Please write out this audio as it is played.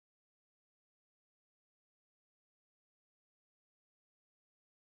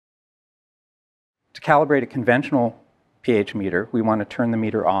To calibrate a conventional pH meter, we want to turn the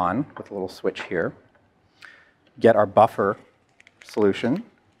meter on with a little switch here, get our buffer solution.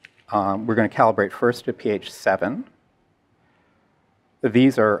 We're going to calibrate first to pH 7.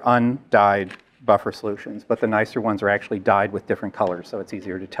 These are undyed buffer solutions, but the nicer ones are actually dyed with different colors, so it's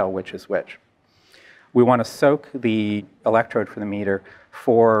easier to tell which is which. We want to soak the electrode for the meter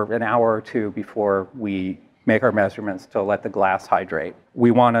for an hour or two before we make our measurements to let the glass hydrate.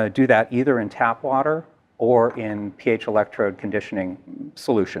 We want to do that either in tap water or in pH electrode conditioning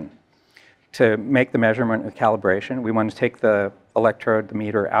solution. To make the measurement of calibration, we want to take the electrode, the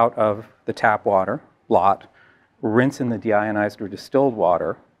meter, out of the tap water blot, rinse in the deionized or distilled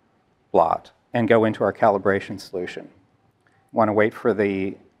water blot, and go into our calibration solution. We want to wait for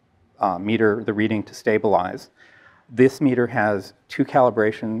the meter, the reading to stabilize. This meter has 2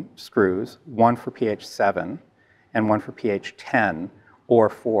 calibration screws, one for pH 7 and one for pH 10 or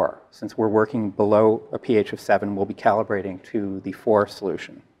 4. Since we're working below a pH of 7, we'll be calibrating to the 4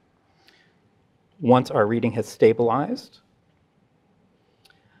 solution. Once our reading has stabilized,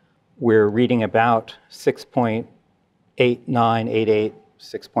 we're reading about 6.8988,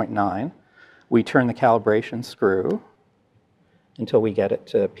 6.9. We turn the calibration screw until we get it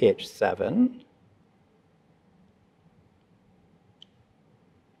to pH 7.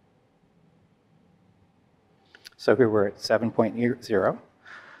 So here we're at 7.0.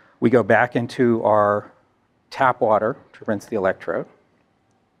 We go back into our tap water to rinse the electrode.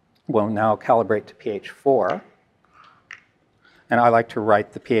 We'll now calibrate to pH 4. And I like to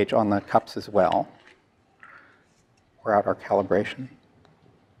write the pH on the cups as well. We're at our calibration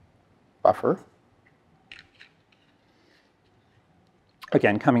buffer.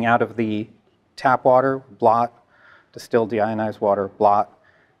 Again, coming out of the tap water, blot, distilled deionized water, blot,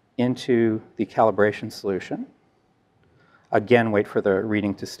 into the calibration solution. Again, wait for the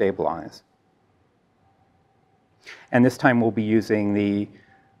reading to stabilize. And this time we'll be using the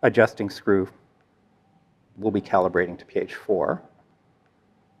adjusting screw. We'll be calibrating to pH 4.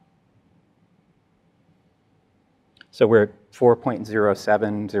 So we're at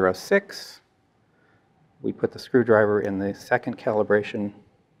 4.0706. We put the screwdriver in the second calibration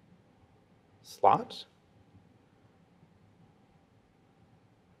slot.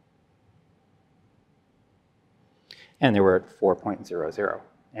 And then we're at 4.00.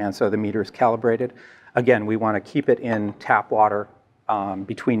 And so the meter is calibrated. Again, we want to keep it in tap water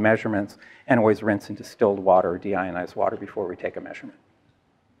between measurements and always rinse in distilled water or deionized water before we take a measurement.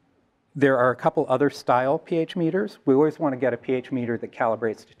 There are a couple other style pH meters. We always want to get a pH meter that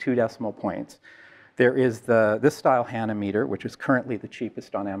calibrates to 2 decimal points. There is this style Hanna meter, which is currently the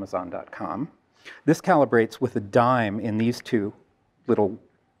cheapest on Amazon.com. This calibrates with a dime in these 2 little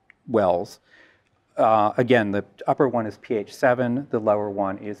wells. Again, the upper one is pH 7, the lower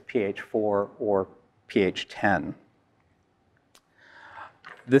one is pH 4 or pH 10.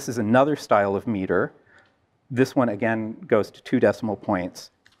 This is another style of meter. This one, again, goes to 2 decimal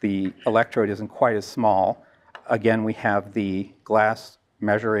points. The electrode isn't quite as small. Again, we have the glass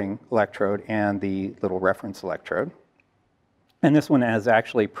measuring electrode and the little reference electrode. And this one is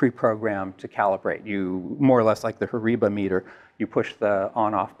actually pre-programmed to calibrate. You, more or less like the Hariba meter, you push the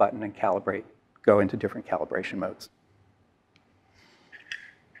on-off button and calibrate, go into different calibration modes.